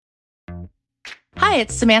Hi,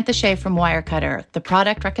 it's Samantha Shea from Wirecutter, the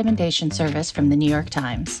product recommendation service from the New York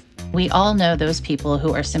Times. We all know those people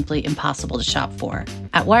who are simply impossible to shop for.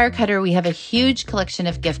 At Wirecutter, we have a huge collection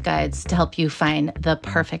of gift guides to help you find the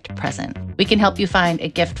perfect present. We can help you find a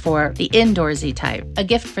gift for the indoorsy type, a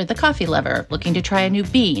gift for the coffee lover looking to try a new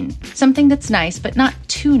bean, something that's nice but not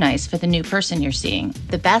too nice for the new person you're seeing,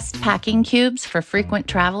 the best packing cubes for frequent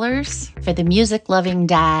travelers, for the music-loving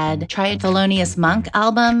dad, try a Thelonious Monk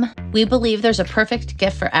album. We believe there's a perfect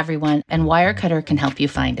gift for everyone, and Wirecutter can help you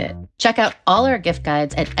find it. Check out all our gift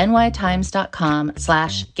guides at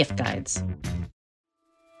nytimes.com/gift guides.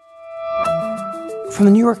 From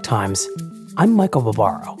the New York Times, I'm Michael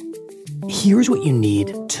Barbaro. Here's what you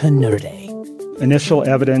need to know today. Initial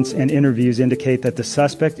evidence and interviews indicate that the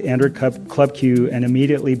suspect entered Club Q and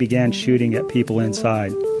immediately began shooting at people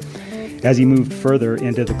inside as he moved further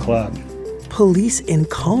into the club. Police in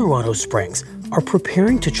Colorado Springs are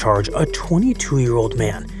preparing to charge a 22-year-old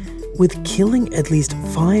man with killing at least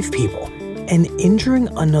 5 people and injuring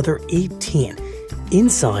another 18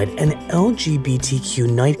 inside an LGBTQ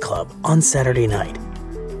nightclub on Saturday night.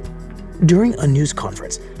 During a news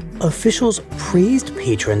conference, officials praised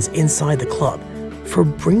patrons inside the club for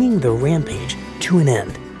bringing the rampage to an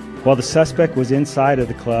end. While the suspect was inside of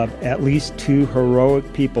the club, at least 2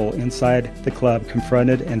 heroic people inside the club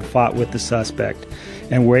confronted and fought with the suspect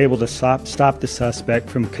and were able to stop the suspect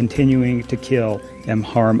from continuing to kill and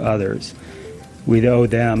harm others. We owe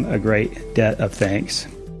them a great debt of thanks.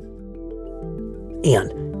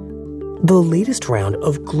 And the latest round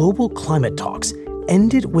of global climate talks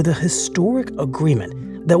ended with a historic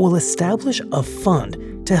agreement that will establish a fund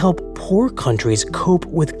to help poor countries cope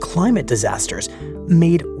with climate disasters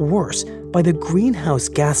made worse by the greenhouse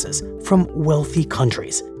gases from wealthy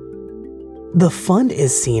countries. The fund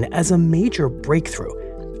is seen as a major breakthrough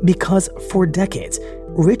because for decades,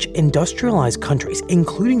 rich industrialized countries,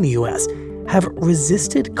 including the US, have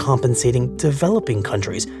resisted compensating developing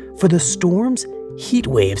countries for the storms, heat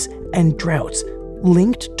waves, and droughts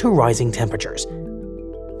linked to rising temperatures.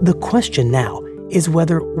 The question now is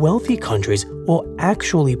whether wealthy countries will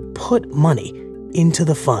actually put money into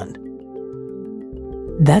the fund.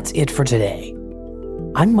 That's it for today.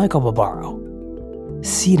 I'm Michael Barbaro.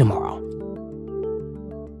 See you tomorrow.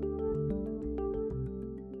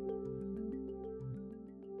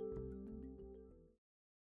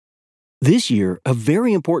 This year, a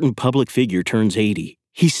very important public figure turns 80.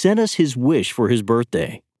 He sent us his wish for his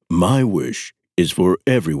birthday. My wish is for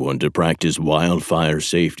everyone to practice wildfire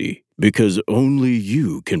safety, because only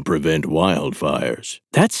you can prevent wildfires.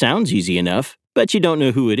 That sounds easy enough, but you don't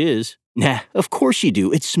know who it is. Nah, of course you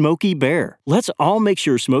do. It's Smokey Bear. Let's all make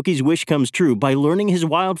sure Smokey's wish comes true by learning his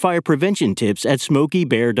wildfire prevention tips at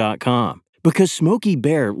SmokeyBear.com. Because Smokey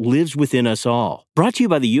Bear lives within us all. Brought to you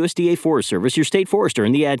by the USDA Forest Service, your state forester,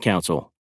 and the Ad Council.